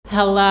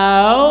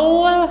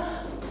Hello?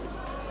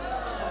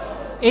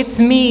 It's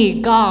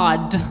me,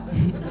 God.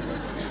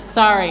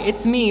 Sorry,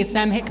 it's me,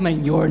 Sam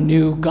Hickman, your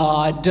new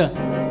God.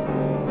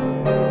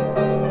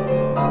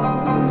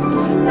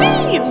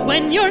 Me,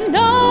 when you're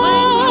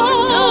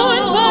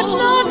known, but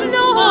not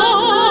known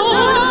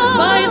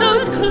by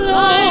those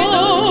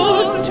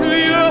close to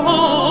your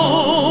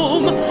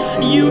home.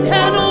 You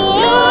can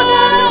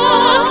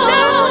walk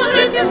down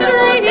the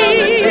street.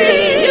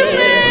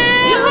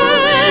 You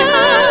may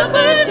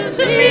happen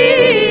to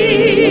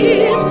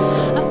meet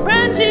a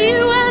friend to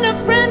you and a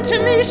friend to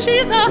me.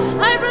 She's a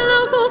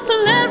hyperlocal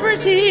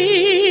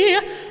celebrity.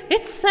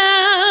 It's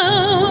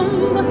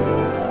Sam.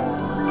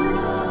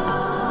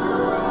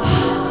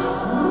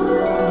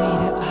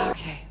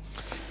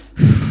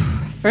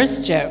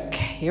 First joke.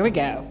 Here we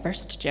go.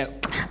 First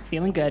joke.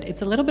 Feeling good.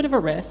 It's a little bit of a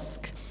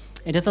risk.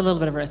 It is a little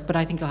bit of a risk, but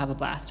I think you'll have a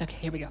blast. Okay,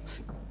 here we go.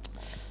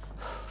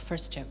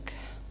 First joke.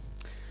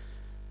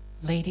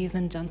 Ladies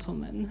and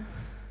gentlemen.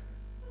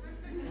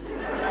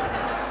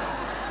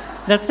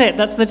 That's it.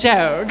 That's the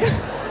joke.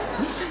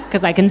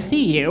 Because I can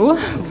see you.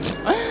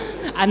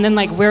 And then,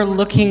 like, we're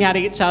looking at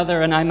each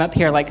other, and I'm up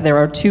here like there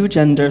are two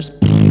genders.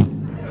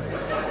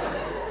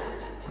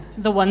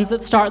 The ones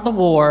that start the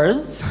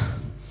wars,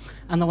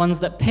 and the ones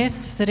that piss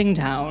sitting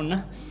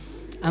down.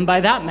 And by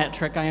that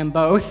metric, I am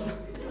both.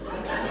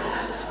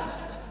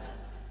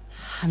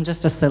 I'm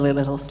just a silly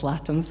little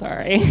slut, I'm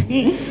sorry.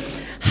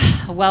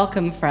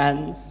 Welcome,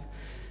 friends,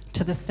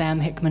 to the Sam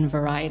Hickman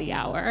Variety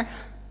Hour.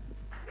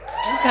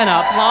 You can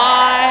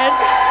applaud.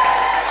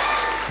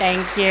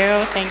 Thank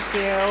you, thank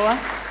you.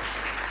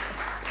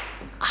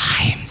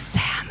 I'm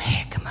Sam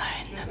Hickman.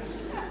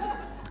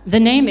 The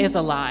name is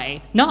a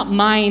lie. Not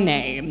my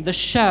name, the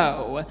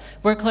show.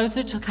 We're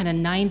closer to kind of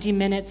 90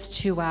 minutes,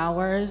 2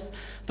 hours.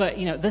 But,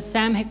 you know, the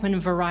Sam Hickman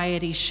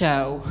Variety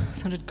Show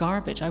sounded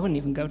garbage. I wouldn't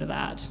even go to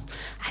that.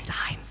 And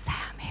I'm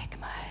Sam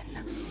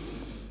Hickman.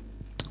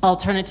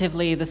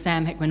 Alternatively, the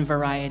Sam Hickman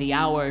Variety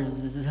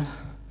Hours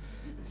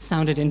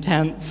sounded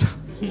intense.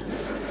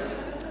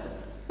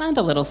 And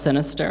a little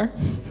sinister,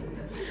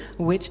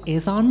 which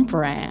is on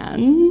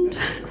brand.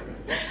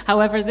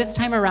 However, this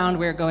time around,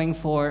 we're going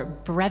for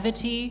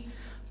brevity,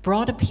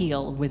 broad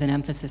appeal with an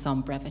emphasis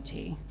on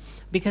brevity.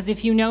 Because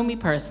if you know me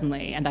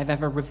personally, and I've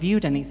ever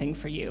reviewed anything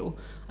for you,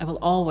 I will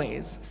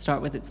always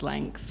start with its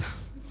length.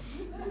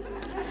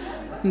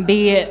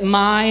 Be it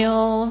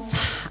miles,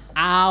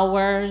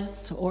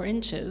 hours, or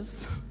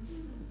inches.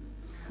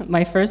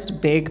 My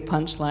first big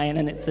punchline,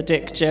 and it's a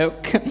dick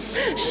joke.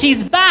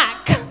 She's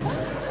back!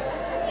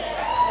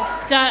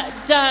 Da,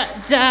 da,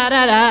 da,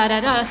 da, da, da,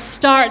 da.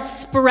 Start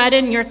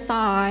spreading your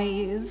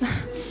thighs.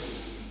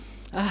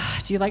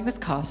 Do you like this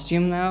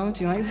costume, though?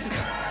 Do you like this?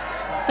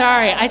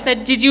 Sorry, I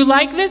said, did you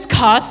like this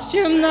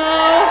costume,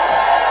 though?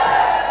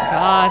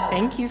 God,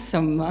 thank you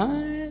so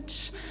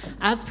much.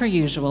 As per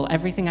usual,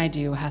 everything I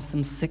do has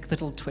some sick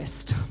little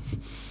twist.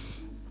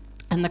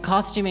 And the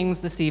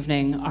costumings this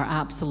evening are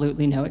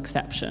absolutely no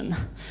exception.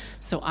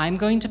 So I'm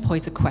going to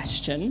pose a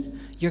question.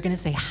 You're going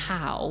to say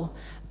how,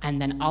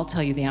 and then I'll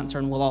tell you the answer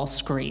and we'll all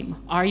scream.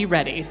 Are you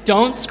ready?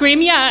 Don't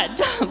scream yet.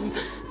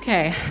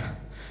 Okay.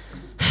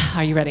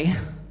 Are you ready?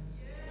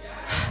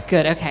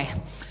 Good, okay.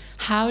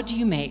 How do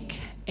you make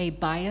a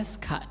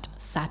bias-cut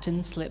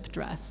satin slip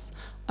dress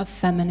a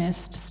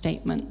feminist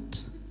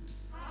statement?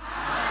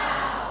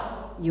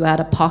 How? You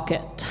add a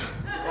pocket.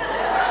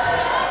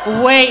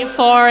 Wait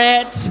for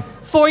it.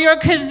 For your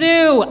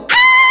kazoo. Ah!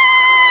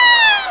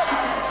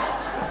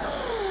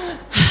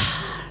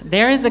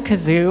 There is a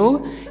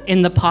kazoo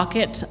in the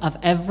pocket of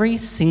every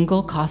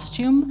single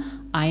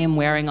costume I am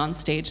wearing on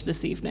stage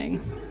this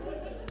evening.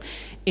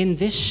 In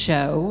this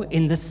show,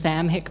 in the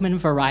Sam Hickman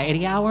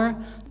Variety Hour,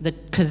 the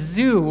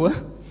kazoo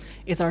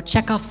is our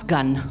Chekhov's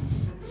gun.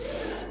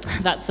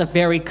 That's a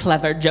very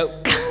clever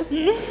joke.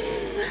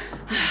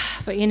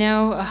 But you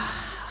know,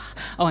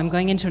 oh, I'm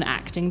going into an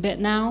acting bit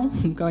now.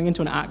 I'm going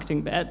into an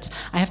acting bit.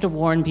 I have to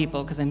warn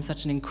people because I'm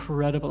such an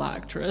incredible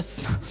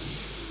actress.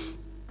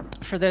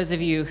 For those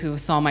of you who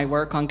saw my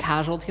work on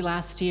Casualty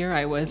last year,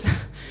 I was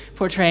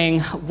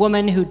portraying a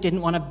woman who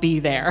didn't want to be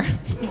there.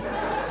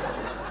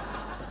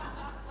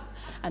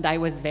 And I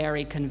was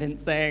very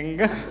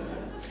convincing.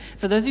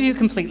 For those of you who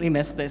completely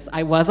missed this,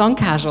 I was on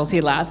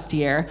Casualty last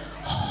year.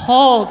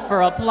 Hold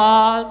for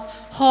applause,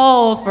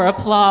 hold for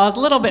applause, a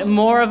little bit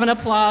more of an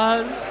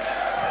applause.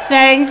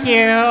 Thank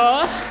you.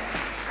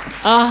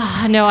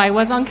 No, I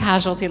was on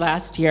Casualty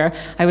last year.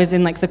 I was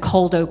in like the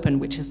cold open,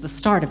 which is the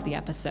start of the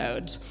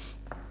episode.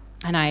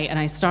 And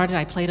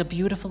I played a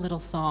beautiful little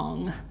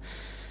song.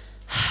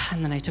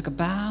 And then I took a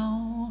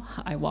bow,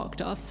 I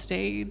walked off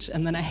stage,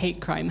 and then a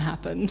hate crime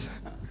happened.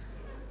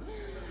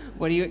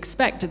 What do you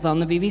expect? It's on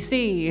the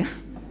BBC.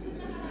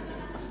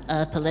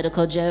 A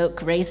political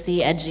joke,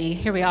 racy, edgy,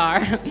 here we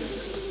are.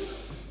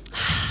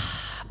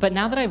 But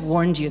now that I've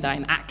warned you that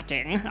I'm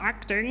acting,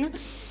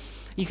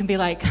 you can be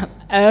like,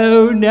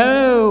 oh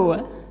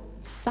no,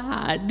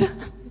 sad.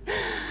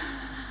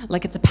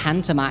 Like it's a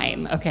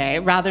pantomime, okay?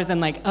 Rather than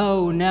like,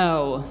 oh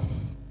no,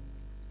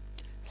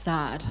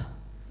 sad.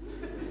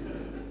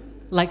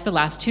 like the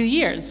last 2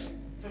 years.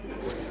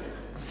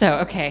 So,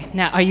 okay,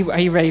 now are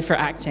you ready for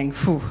acting?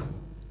 Whew.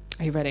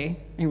 Are you ready?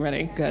 Are you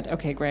ready? Good.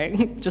 Okay,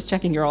 great. Just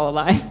checking you're all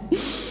alive.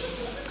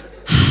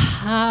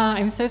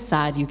 I'm so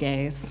sad, you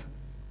gays.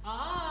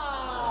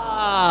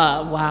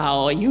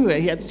 Wow.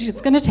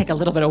 It's going to take a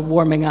little bit of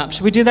warming up.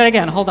 Should we do that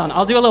again? Hold on.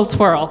 I'll do a little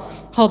twirl.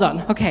 Hold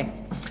on. Okay.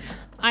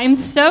 I'm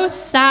so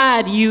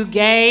sad, you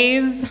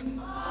gays.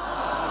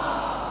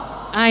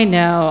 I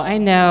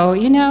know.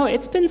 You know,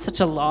 it's been such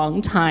a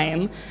long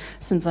time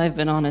since I've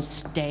been on a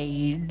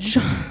stage.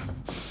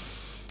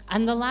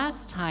 And the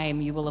last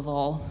time you will have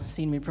all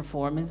seen me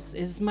perform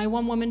is my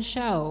one-woman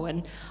show.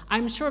 And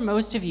I'm sure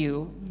most of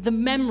you, the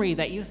memory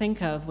that you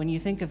think of when you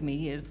think of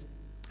me is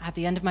at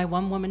the end of my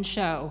one-woman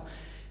show,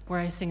 where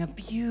I sing a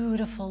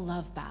beautiful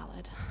love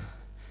ballad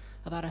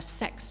about a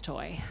sex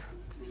toy.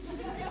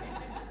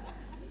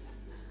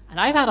 And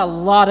I've had a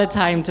lot of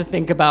time to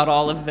think about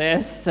all of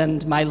this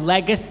and my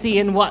legacy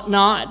and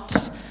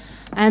whatnot.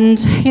 And,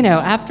 you know,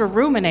 after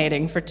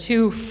ruminating for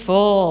 2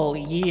 full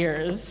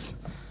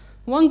years,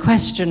 one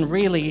question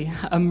really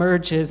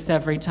emerges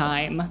every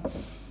time.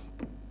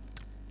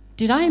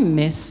 Did I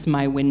miss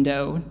my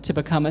window to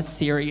become a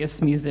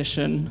serious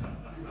musician?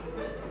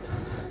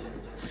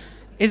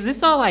 Is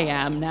this all I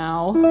am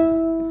now?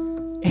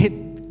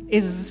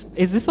 Is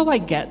this all I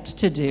get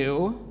to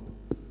do?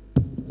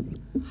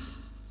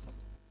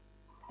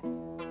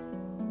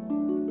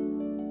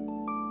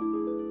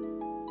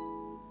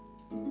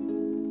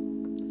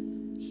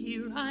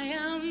 Here I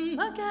am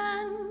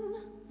again.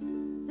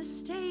 The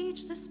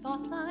stage, the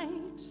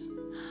spotlight.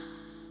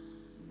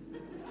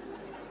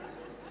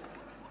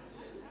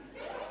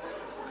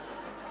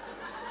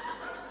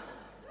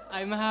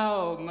 I'm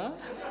home.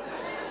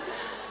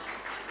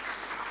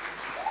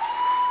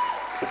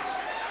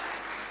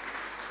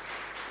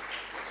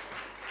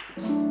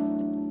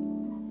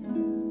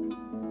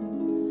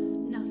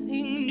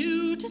 Nothing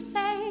new to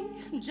say,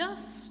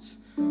 just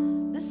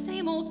the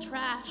same old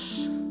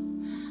trash.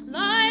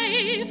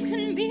 Life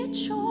can be a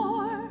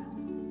chore.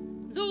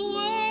 The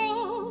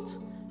world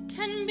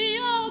can be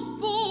a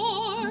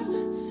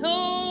bore, so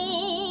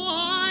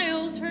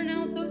I'll turn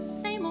out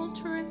those same old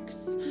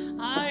tricks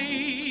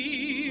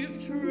I've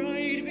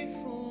tried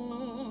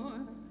before.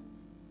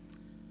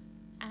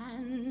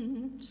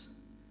 And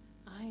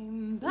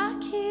I'm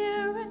back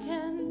here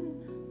again,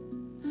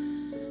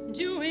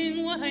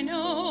 doing what I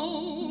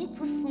know,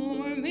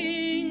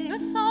 performing a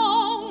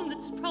song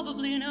that's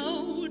probably an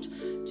ode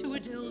to a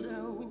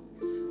dildo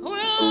or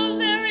a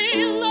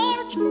very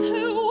large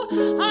poo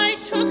I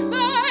took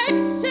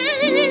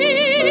backstage.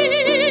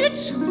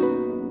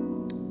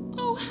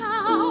 Oh,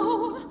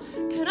 how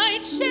can I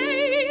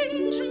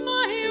change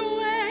my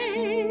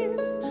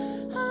ways?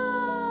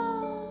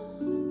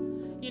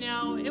 You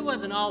know, it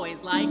wasn't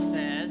always like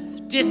this.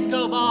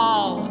 Disco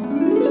ball.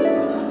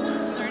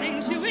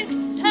 Learning to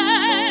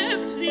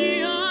accept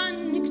the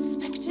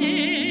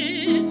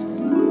unexpected.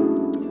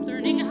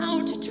 Learning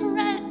how to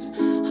tread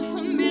a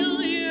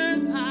familiar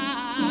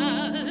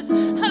path.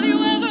 Have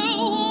you ever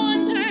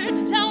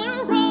wandered down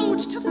a road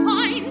to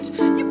find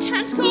you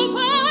can't go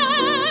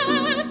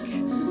back?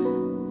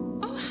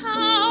 Oh,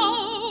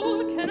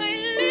 how can I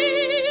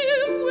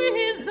live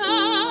with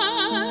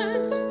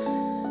that?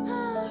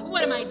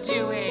 What am I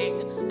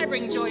doing? I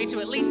bring joy to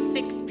at least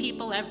 6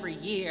 people every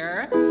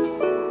year.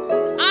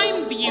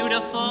 I'm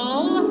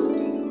beautiful.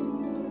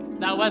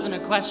 That wasn't a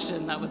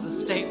question, that was a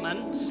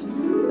statement.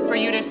 For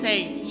you to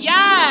say,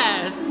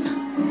 yes!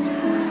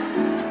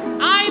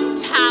 I'm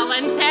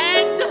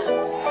talented.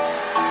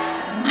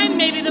 I'm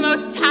maybe the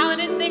most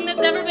talented thing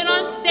that's ever been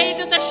on stage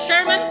at the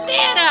Sherman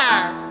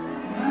Theater.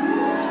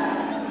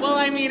 Well,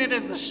 I mean, it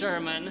is the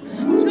Sherman.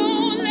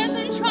 Don't let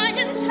them try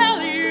and tell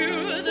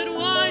you that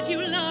what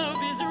you love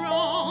is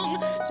wrong.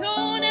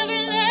 Don't ever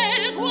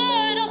let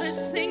what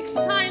others think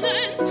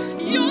silence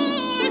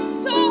your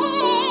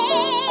song.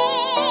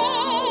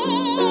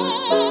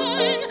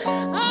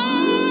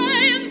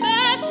 I'm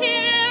back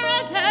here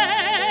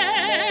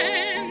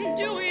again,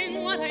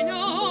 doing what I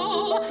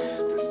know,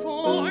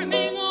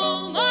 performing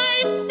all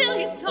my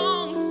silly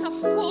songs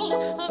stuffed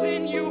full of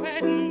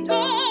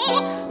innuendo.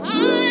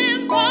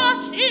 I'm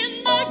back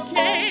in the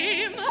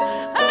game,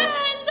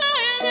 and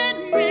I'll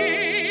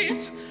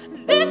admit,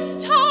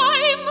 this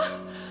time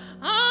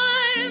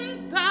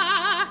I'm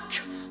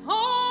back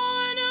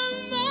on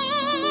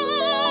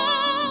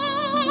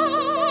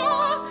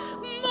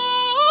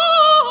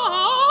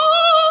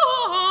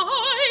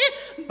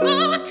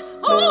back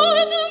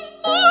on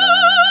my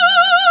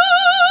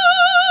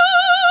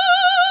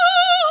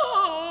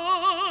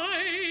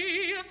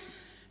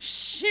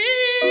sheet.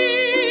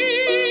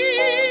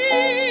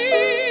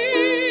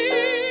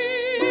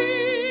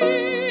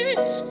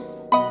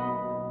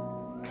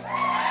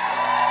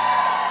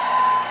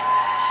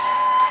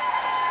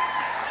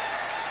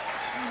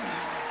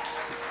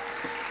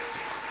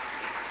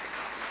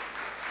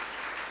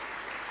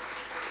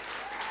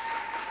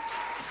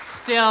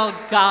 Still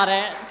got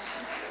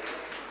it.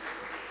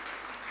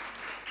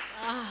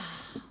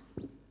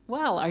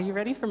 Well, are you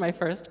ready for my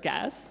first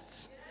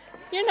guest?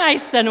 You're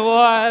nice and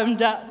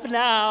warmed up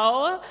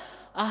now.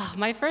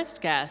 My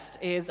first guest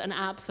is an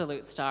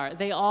absolute star.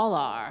 They all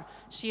are.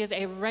 She is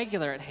a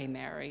regular at Hey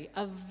Mary,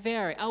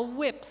 a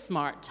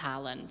whip-smart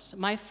talent.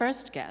 My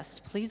first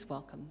guest, please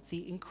welcome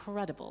the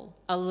incredible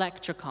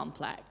Electra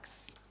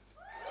Complex.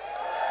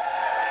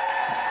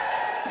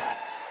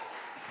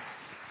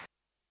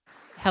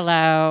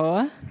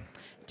 Hello.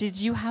 Did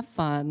you have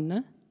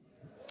fun?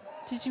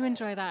 Did you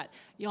enjoy that?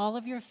 All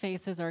of your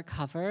faces are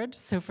covered,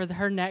 so for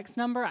her next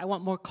number, I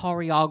want more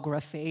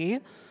choreography.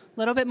 A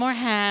little bit more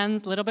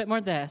hands, a little bit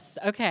more this.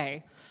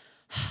 Okay,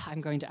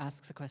 I'm going to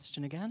ask the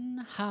question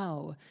again.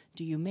 How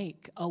do you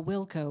make a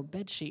Wilco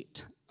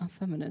bedsheet a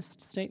feminist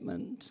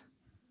statement?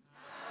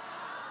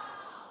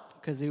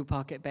 Kazoo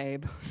pocket,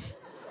 babe.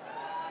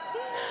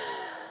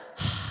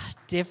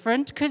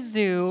 Different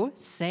kazoo,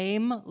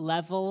 same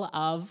level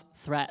of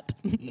threat.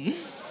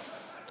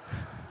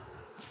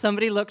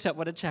 Somebody looked up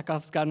what a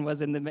Chekhov's gun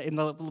was in the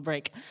little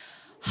break.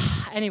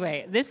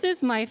 Anyway, this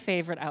is my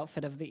favorite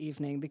outfit of the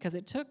evening because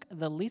it took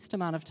the least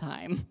amount of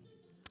time.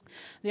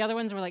 The other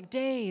ones were like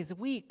days,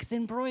 weeks,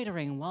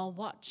 embroidering while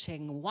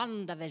watching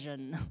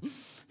WandaVision,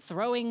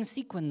 throwing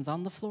sequins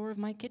on the floor of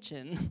my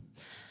kitchen.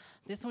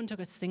 This one took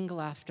a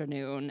single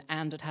afternoon,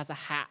 and it has a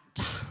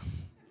hat.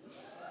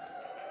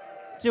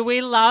 Do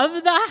we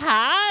love the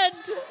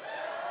hat?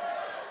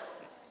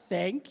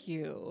 Thank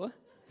you.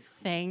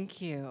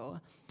 Thank you.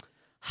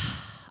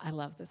 I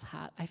love this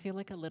hat. I feel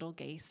like a little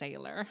gay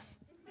sailor.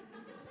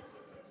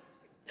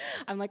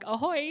 I'm like,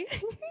 ahoy.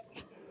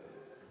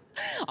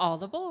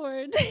 All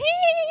aboard.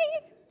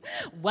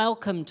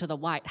 Welcome to the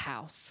White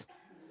House.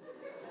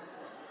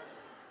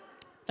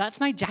 That's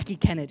my Jackie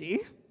Kennedy.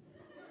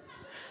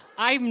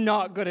 I'm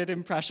not good at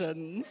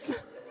impressions.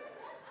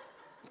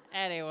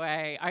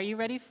 Anyway, are you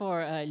ready for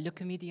Le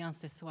Comédien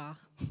ce soir?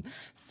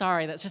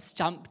 Sorry, that just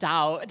jumped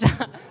out.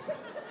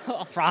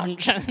 Oh,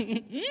 French.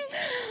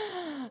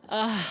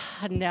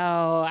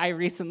 No, I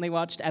recently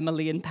watched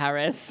Emily in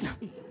Paris.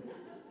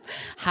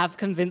 Have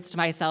convinced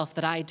myself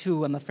that I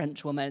too am a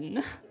French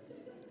woman.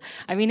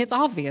 I mean, it's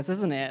obvious,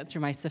 isn't it?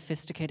 Through my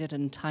sophisticated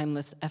and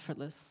timeless,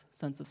 effortless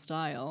sense of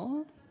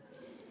style.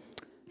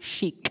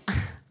 Chic.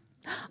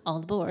 All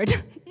aboard.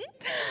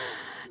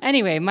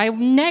 Anyway, my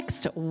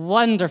next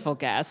wonderful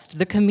guest,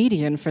 the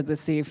comedian for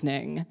this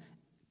evening,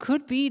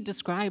 could be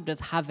described as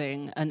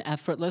having an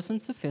effortless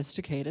and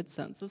sophisticated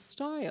sense of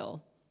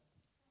style.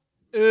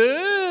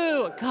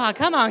 Ooh, God,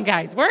 come on,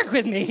 guys, work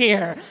with me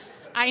here.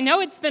 I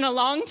know it's been a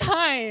long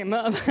time.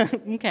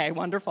 Okay,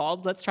 wonderful.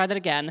 Let's try that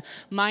again.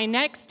 My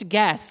next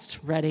guest,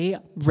 ready?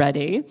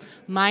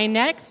 My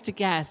next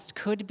guest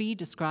could be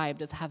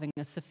described as having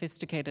a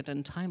sophisticated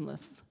and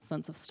timeless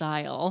sense of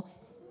style.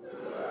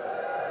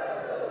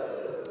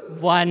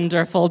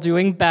 Wonderful,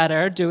 doing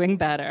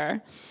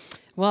better.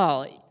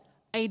 Well,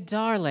 a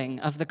darling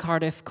of the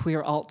Cardiff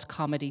queer alt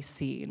comedy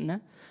scene,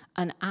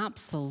 an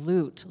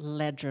absolute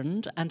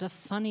legend and a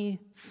funny,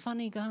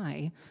 funny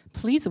guy.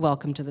 Please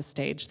welcome to the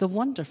stage the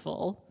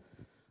wonderful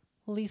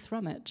Leith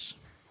Rummage.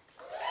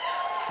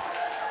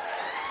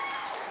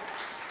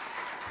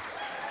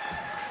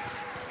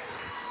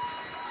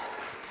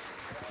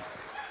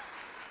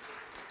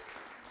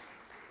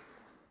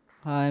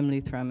 Hi, I'm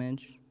Leith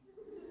Rummage.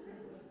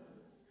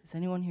 Is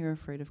anyone here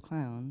afraid of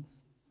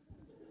clowns?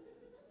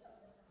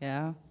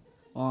 Yeah?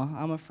 Well,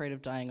 I'm afraid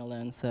of dying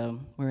alone, so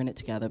we're in it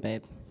together,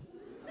 babe.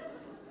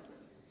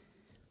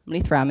 I'm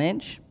Leith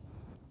Rummage.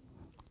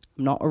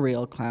 I'm not a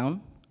real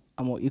clown.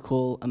 I'm what you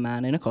call a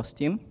man in a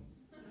costume.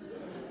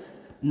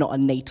 Not a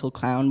natal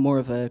clown, more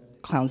of a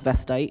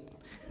clownsvestite.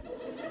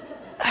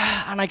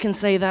 And I can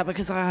say that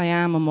because I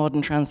am a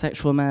modern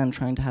transsexual man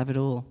trying to have it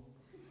all.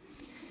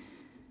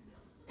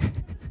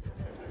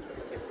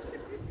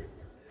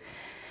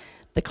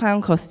 The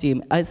clown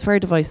costume, it's very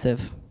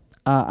divisive.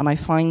 And I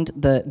find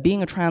that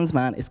being a trans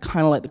man is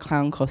kind of like the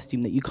clown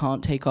costume that you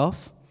can't take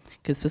off.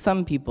 Because for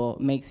some people,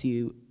 it makes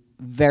you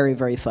very,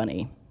 very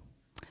funny.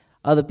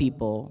 Other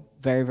people,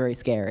 very, very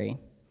scary.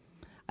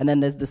 And then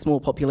there's the small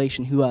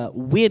population who are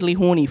weirdly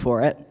horny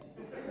for it.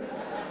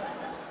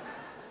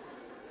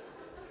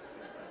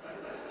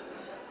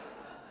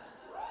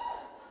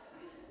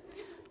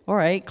 All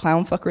right,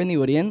 clown fucker in the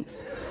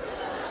audience.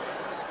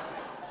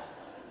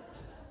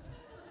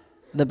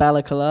 The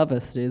balaclava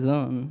stays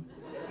on.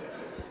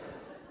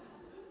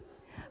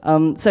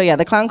 So yeah,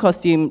 the clown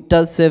costume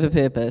does serve a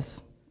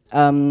purpose.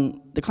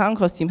 The clown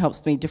costume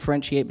helps me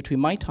differentiate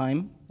between my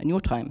time and your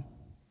time.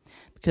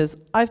 Because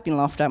I've been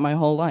laughed at my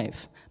whole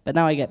life, but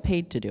now I get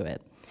paid to do it.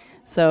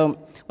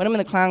 So when I'm in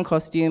the clown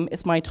costume,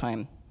 it's my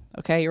time.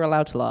 Okay, you're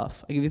allowed to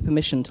laugh. I give you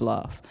permission to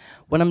laugh.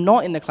 When I'm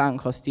not in the clown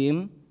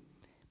costume,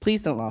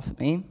 please don't laugh at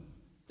me.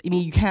 I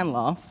mean, you can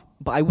laugh,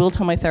 but I will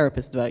tell my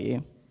therapist about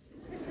you.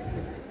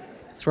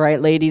 That's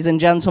right, ladies and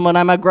gentlemen,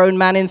 I'm a grown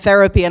man in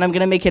therapy, and I'm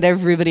going to make it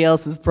everybody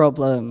else's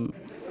problem.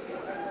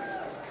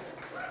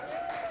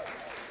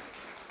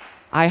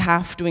 I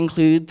have to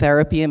include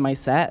therapy in my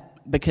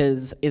set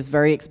because it's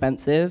very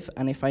expensive,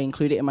 and if I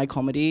include it in my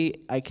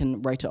comedy, I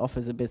can write it off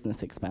as a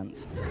business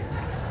expense.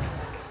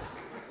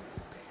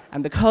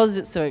 And because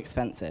it's so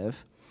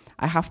expensive,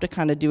 I have to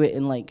kind of do it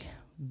in like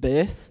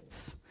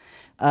bursts.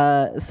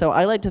 So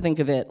I like to think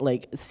of it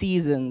like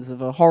seasons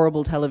of a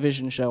horrible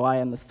television show I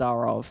am the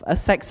star of. A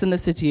Sex and the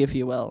City, if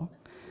you will.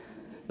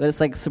 But it's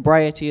like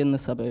Sobriety in the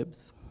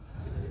Suburbs.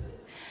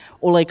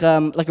 Or like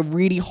a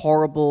really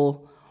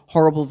horrible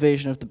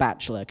version of The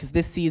Bachelor, because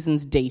this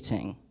season's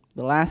dating.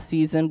 The last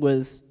season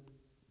was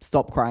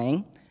Stop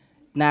Crying.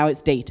 Now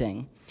it's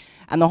dating.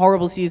 And the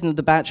horrible season of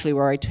The Bachelor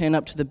where I turn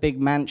up to the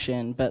big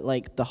mansion, but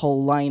like the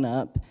whole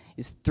lineup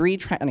is 3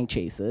 tranny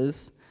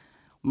chasers,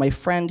 my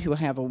friend who I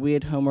have a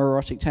weird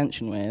homoerotic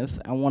tension with,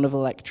 and one of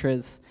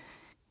Electra's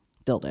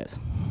dildos.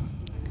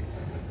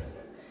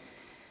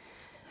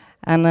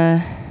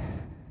 And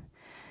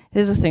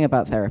here's the thing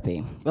about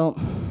therapy. Well,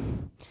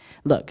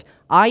 look,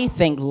 I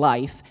think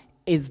life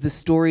is the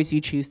stories you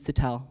choose to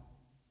tell.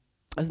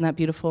 Isn't that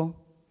beautiful?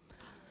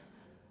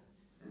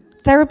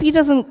 Therapy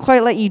doesn't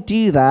quite let you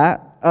do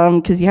that,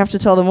 because you have to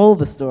tell them all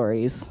the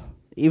stories,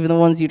 even the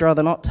ones you'd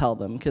rather not tell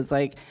them. Because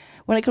like,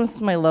 when it comes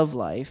to my love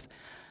life,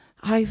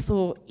 I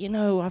thought,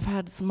 I've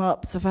had some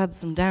ups, I've had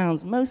some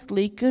downs,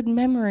 mostly good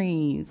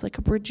memories, like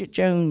a Bridget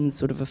Jones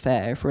sort of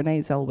affair if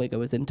Renee Zellweger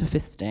was into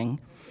fisting.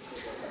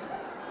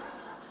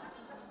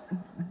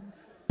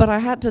 But I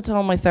had to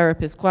tell my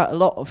therapist quite a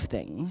lot of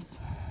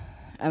things.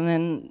 And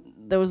then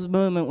there was a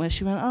moment where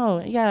she went,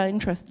 oh, yeah,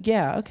 interesting,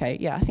 yeah, okay,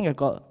 yeah, I think I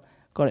got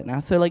it now.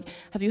 So like,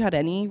 have you had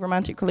any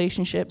romantic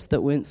relationships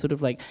that weren't sort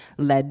of like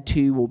led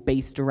to or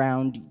based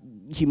around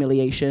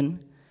humiliation?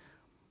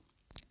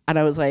 And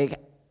I was like,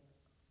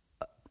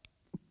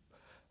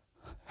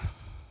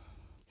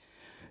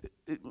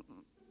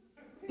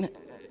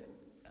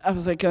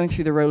 going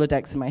through the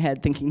Rolodex in my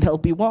head thinking there'll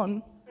be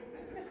one.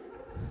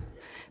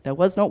 There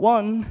was not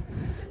one.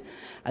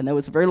 And there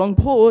was a very long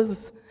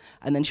pause.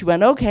 And then she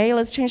went, okay,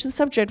 let's change the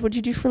subject. What do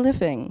you do for a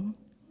living?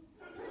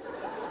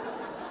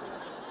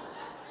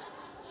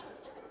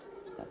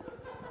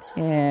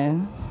 Yeah.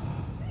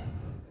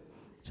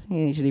 I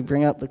usually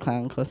bring up the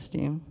clown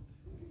costume.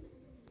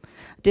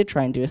 I did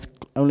try and do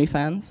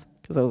OnlyFans,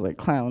 because I was like,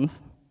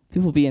 clowns.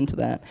 People be into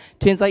that.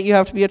 Turns out you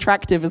have to be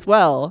attractive as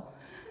well.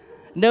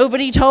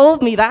 Nobody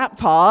told me that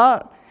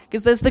part,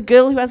 because there's the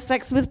girl who has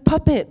sex with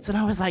puppets. And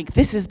I was like,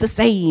 this is the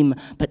same,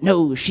 but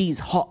no, she's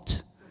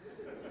hot.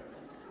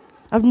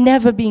 I've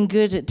never been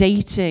good at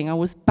dating. I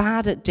was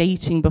bad at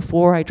dating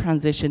before I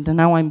transitioned, and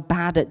now I'm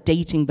bad at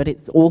dating, but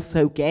it's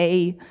also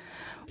gay,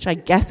 which I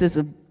guess is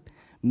a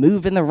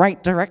move in the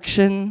right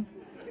direction.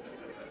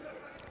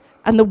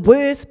 And the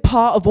worst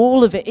part of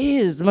all of it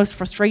is, the most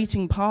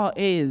frustrating part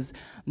is,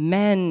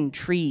 men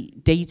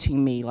treat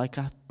dating me like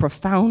a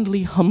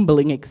profoundly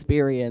humbling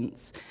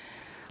experience,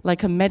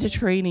 like a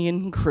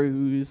Mediterranean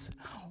cruise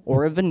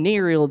or a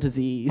venereal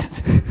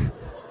disease.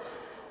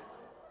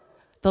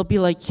 They'll be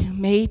like, you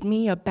made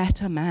me a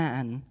better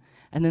man.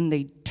 And then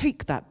they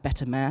take that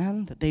better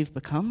man that they've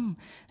become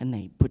and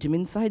they put him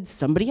inside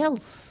somebody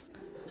else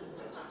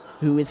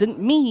who isn't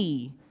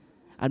me.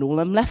 And all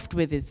I'm left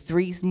with is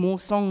 3 more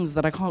songs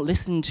that I can't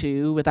listen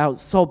to without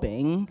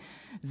sobbing,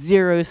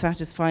 0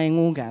 satisfying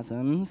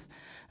orgasms,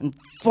 and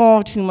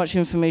far too much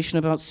information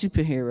about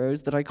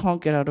superheroes that I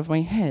can't get out of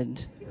my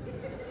head.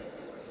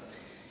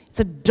 It's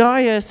a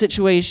dire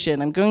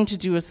situation. I'm going to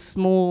do a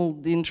small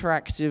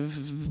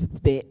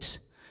interactive bit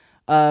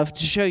to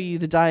show you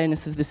the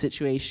direness of the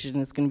situation.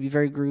 It's going to be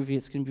very groovy.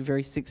 It's going to be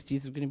very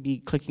 60s. We're going to be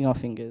clicking our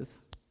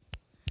fingers.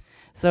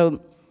 So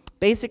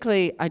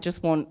basically, I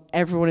just want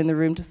everyone in the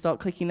room to start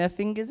clicking their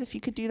fingers. If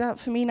you could do that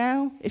for me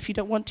now. If you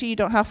don't want to, you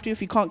don't have to.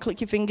 If you can't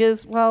click your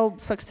fingers, well,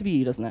 sucks to be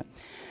you, doesn't it?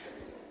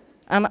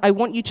 And I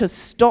want you to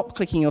stop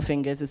clicking your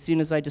fingers as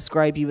soon as I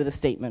describe you with a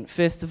statement.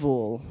 First of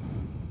all,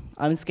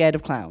 I'm scared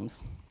of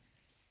clowns.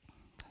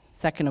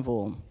 Second of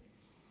all,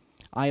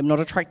 I am not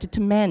attracted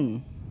to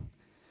men.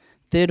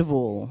 Third of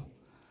all,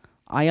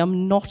 I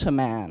am not a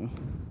man.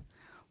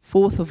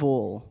 Fourth of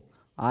all,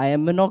 I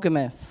am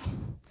monogamous.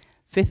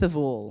 Fifth of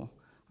all,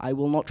 I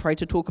will not try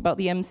to talk about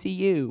the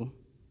MCU.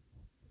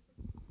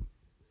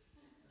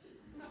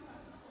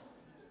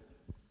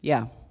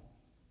 Yeah,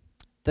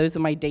 those are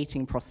my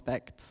dating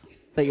prospects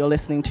that you're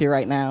listening to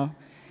right now.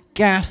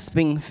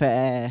 Gasping for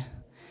air.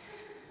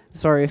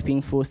 Sorry if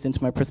being forced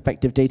into my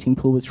prospective dating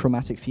pool was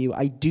traumatic for you.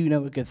 I do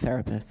know a good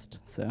therapist,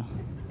 so.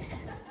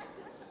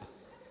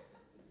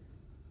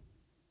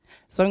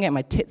 So I'm getting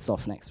my tits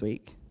off next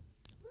week.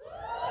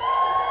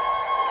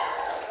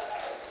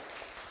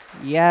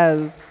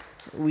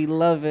 Yes, we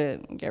love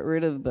it. Get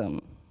rid of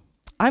them.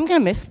 I'm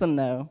gonna miss them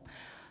though,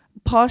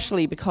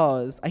 partially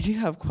because I do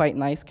have quite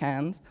nice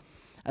cans,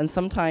 and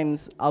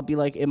sometimes I'll be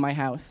like in my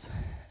house,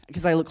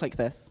 because I look like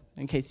this,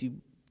 in case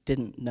you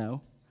didn't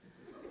know.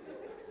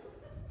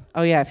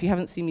 Oh yeah, if you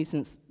haven't seen me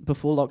since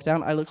before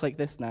lockdown, I look like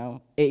this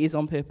now. It is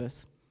on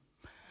purpose.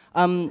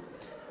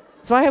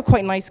 So I have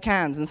quite nice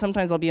cans, and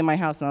sometimes I'll be in my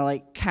house and I'll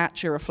like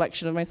catch a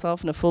reflection of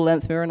myself in a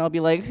full-length mirror, and I'll be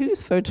like,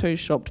 who's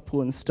photoshopped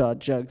porn star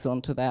jugs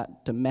onto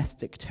that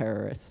domestic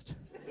terrorist?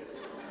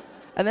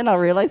 And then I'll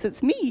realize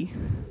it's me.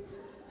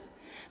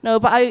 No,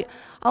 but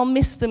I'll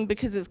miss them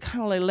because it's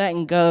kind of like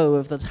letting go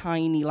of the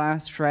tiny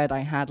last shred I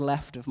had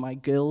left of my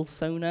girl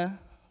sona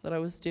that I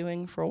was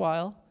doing for a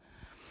while.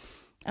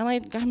 And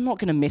I'm not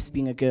going to miss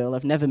being a girl.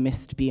 I've never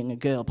missed being a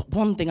girl. But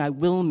one thing I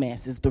will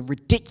miss is the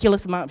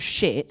ridiculous amount of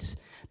shit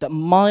that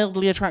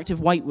mildly attractive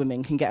white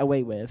women can get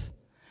away with.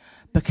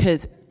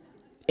 Because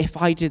if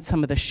I did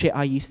some of the shit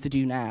I used to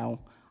do now,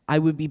 I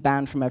would be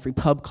banned from every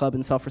pub, club,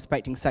 and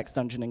self-respecting sex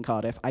dungeon in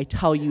Cardiff. I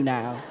tell you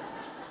now.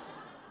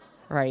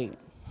 Right.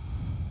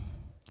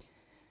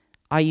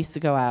 I used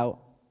to go out,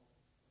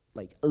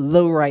 like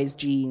low-rise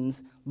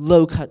jeans,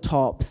 low-cut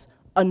tops,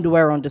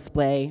 underwear on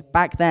display.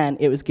 Back then,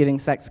 it was giving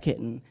sex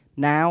kitten.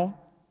 Now,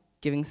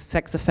 giving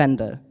sex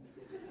offender.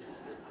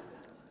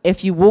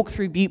 If you walk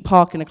through Butte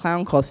Park in a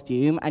clown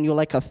costume and you're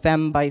like a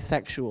femme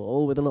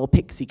bisexual with a little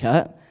pixie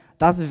cut,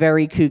 that's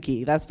very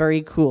kooky. That's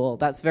very cool.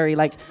 That's very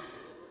like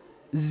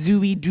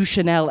Zooey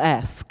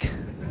Deschanel-esque.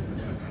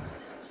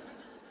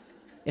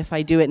 If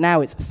I do it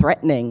now, it's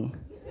threatening,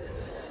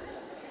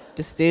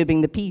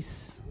 disturbing the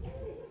peace,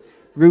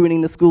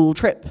 ruining the school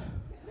trip.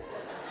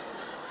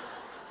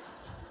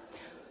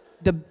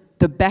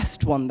 The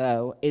best one,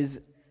 though,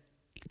 is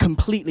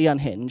completely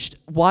unhinged.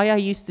 Why I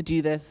used to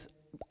do this,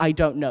 I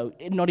don't know.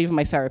 Not even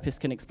my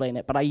therapist can explain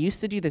it, but I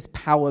used to do this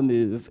power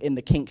move in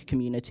the kink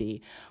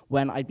community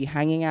when I'd be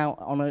hanging out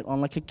on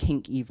like a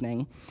kink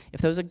evening.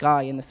 If there was a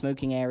guy in the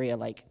smoking area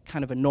like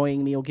kind of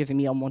annoying me or giving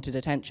me unwanted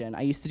attention,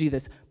 I used to do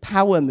this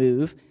power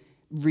move,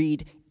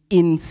 read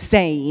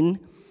insane.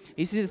 I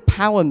used to do this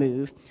power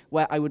move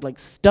where I would like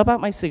stub out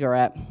my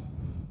cigarette,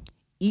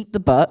 eat the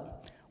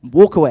butt,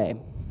 walk away.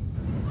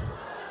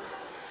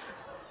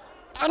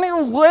 And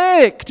it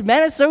worked,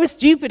 man. It's so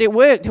stupid, it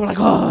worked. They were like,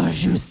 oh,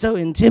 she was so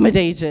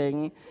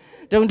intimidating.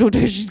 Don't do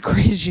her, she's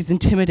crazy, she's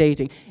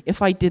intimidating.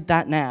 If I did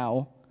that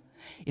now,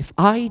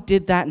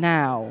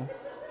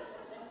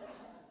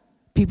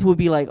 people would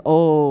be like,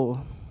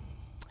 oh,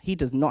 he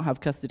does not have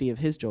custody of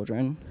his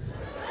children.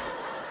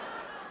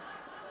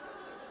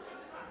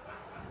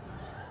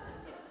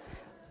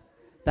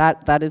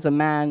 That is a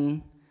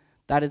man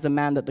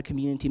that the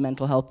community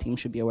mental health team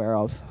should be aware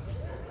of.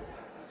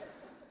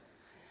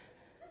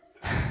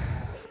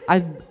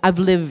 I've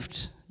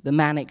lived the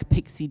manic,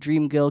 pixie,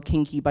 dream girl,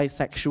 kinky,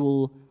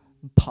 bisexual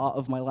part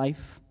of my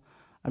life.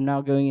 I'm now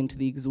going into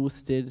the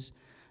exhausted,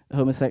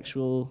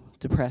 homosexual,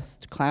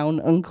 depressed clown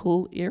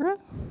uncle era.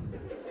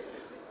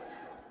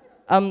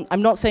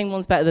 I'm not saying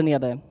one's better than the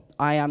other.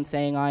 I am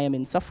saying I am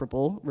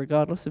insufferable,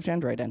 regardless of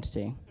gender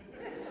identity.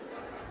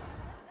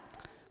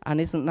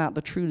 And isn't that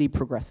the truly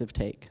progressive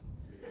take?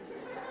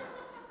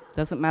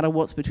 Doesn't matter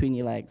what's between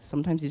your legs.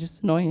 Sometimes you're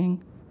just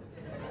annoying.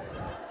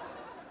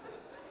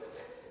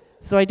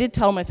 So I did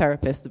tell my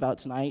therapist about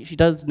tonight. She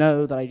does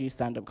know that I do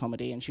stand-up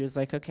comedy, and she was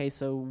like, okay,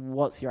 so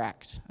what's your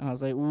act? And I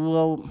was like,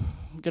 well,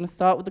 I'm going to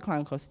start with the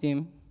clown costume.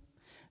 I'm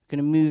going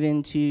to move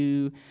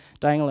into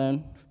dying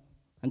alone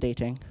and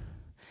dating.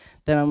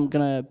 Then I'm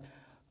going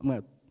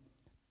to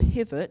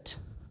pivot.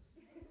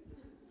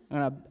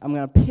 I'm going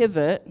to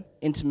pivot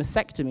into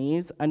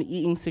mastectomies and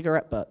eating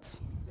cigarette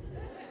butts.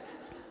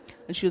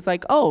 And she was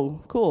like, oh,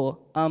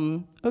 cool,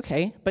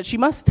 okay. But she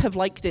must have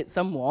liked it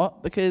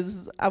somewhat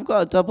because I've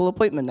got a double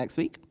appointment next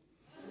week.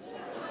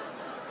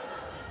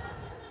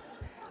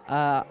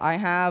 I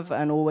have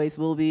and always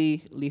will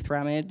be Leith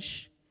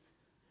Ramage.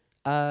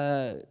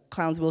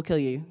 Clowns will kill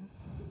you.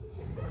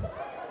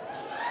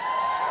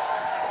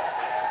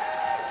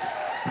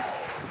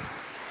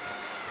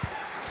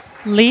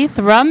 Leith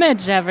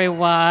Ramage,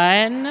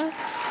 everyone.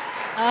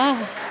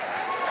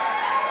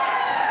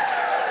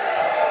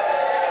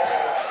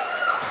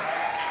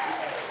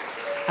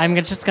 I'm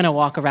just going to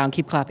walk around,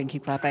 keep clapping,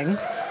 keep clapping.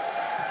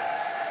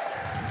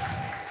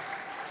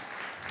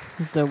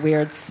 There's a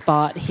weird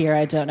spot here.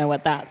 I don't know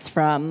what that's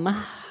from.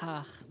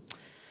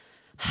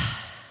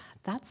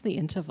 That's the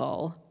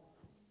interval.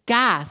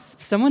 Gasp.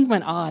 Someone's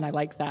went on. I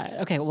like that.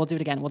 Okay, we'll do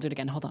it again.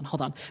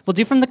 Hold on. We'll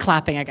do from the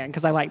clapping again,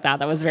 because I like that.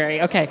 That was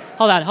very... Okay,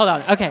 hold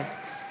on. Okay.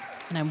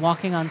 And I'm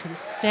walking onto the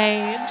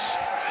stage.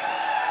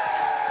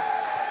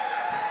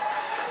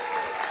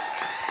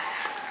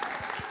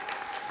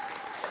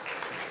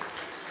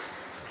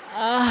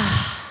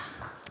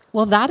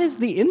 Well, that is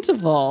the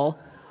interval.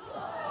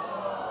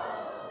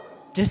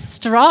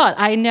 Distraught,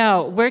 I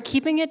know. We're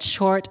keeping it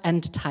short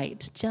and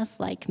tight, just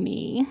like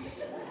me.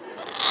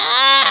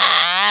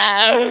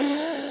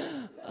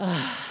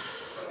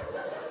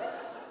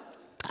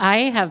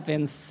 I have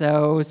been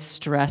so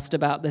stressed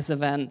about this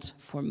event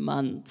for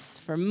months.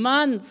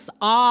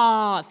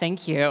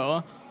 Thank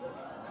you.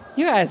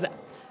 You guys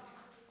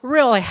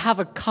really have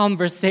a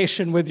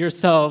conversation with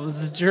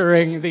yourselves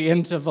during the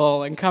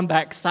interval and come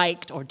back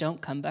psyched or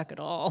don't come back at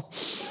all.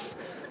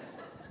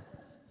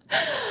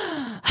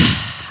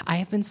 I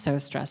have been so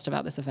stressed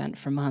about this event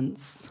for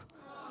months.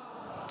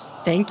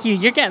 Thank you.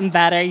 You're getting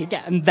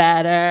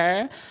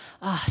better.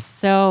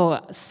 So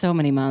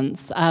many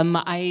months.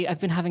 I've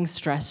been having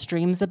stress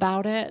dreams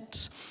about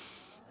it.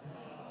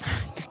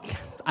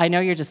 I know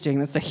you're just doing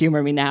this to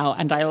humor me now,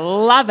 and I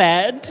love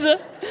it.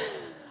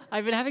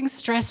 I've been having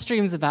stress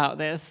dreams about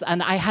this,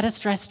 and I had a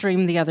stress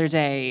dream the other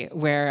day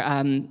where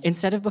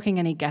instead of booking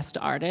any guest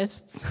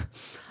artists,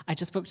 I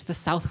just booked the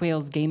South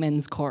Wales Gay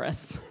Men's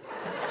Chorus.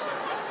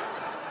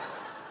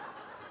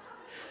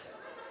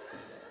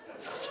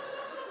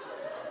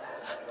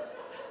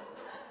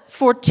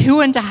 For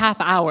 2.5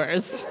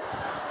 hours.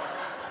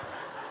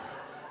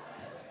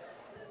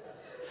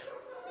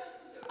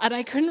 And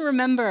I couldn't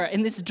remember,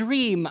 in this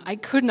dream, I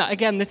could not,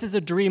 again, this is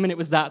a dream and it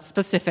was that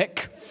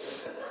specific.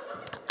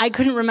 I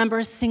couldn't remember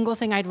a single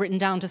thing I'd written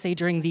down to say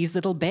during these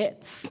little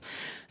bits.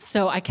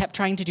 So I kept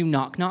trying to do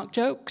knock-knock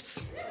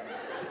jokes.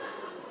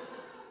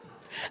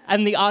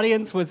 And the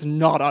audience was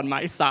not on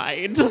my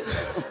side.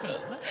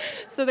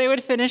 So they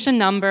would finish a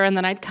number and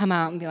then I'd come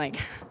out and be like,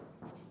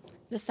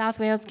 the South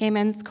Wales Gay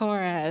Men's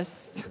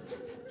Chorus.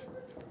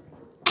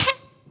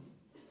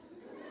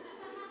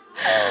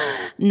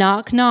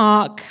 Knock,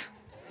 knock.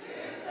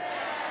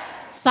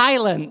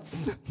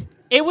 Silence.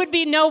 It would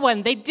be no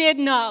one. They did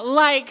not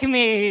like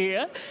me.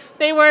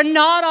 They were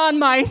not on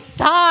my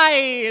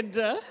side.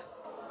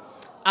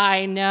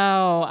 I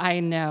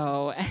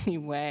know.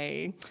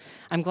 Anyway,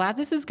 I'm glad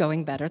this is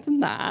going better than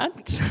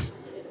that.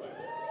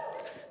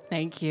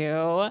 Thank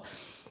you.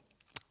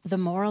 The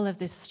moral of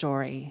this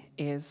story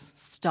is,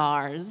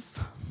 stars,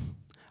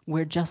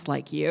 we're just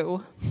like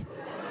you.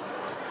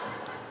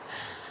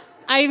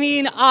 I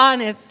mean,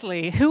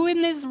 honestly, who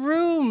in this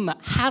room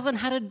hasn't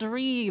had a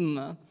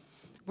dream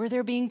where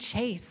they're being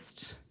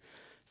chased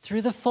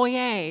through the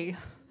foyer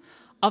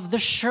of the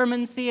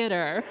Sherman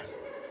Theatre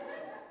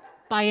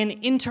by an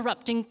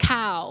interrupting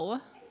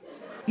cow?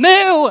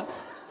 Moo!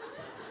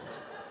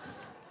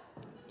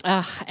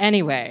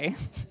 Anyway,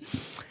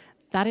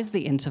 that is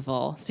the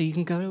interval. So you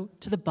can go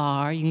to the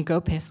bar, you can go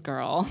piss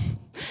girl,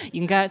 you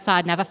can go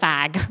outside and have a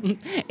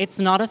fag. It's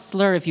not a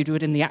slur if you do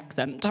it in the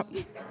accent.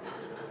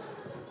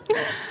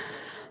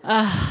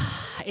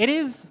 It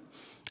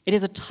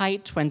is a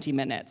tight 20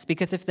 minutes,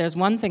 because if there's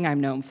one thing I'm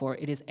known for,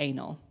 it is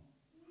anal.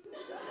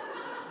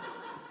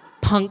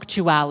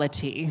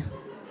 Punctuality.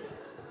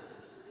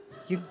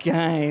 You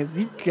guys,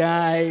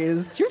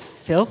 you're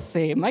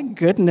filthy. My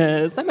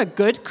goodness, I'm a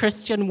good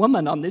Christian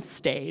woman on this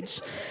stage.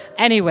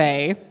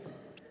 Anyway,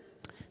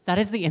 that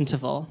is the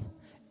interval.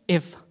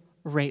 If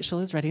Rachel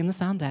is ready in the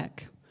sound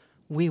deck,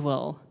 we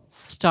will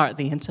start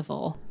the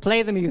interval.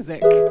 Play the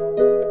music.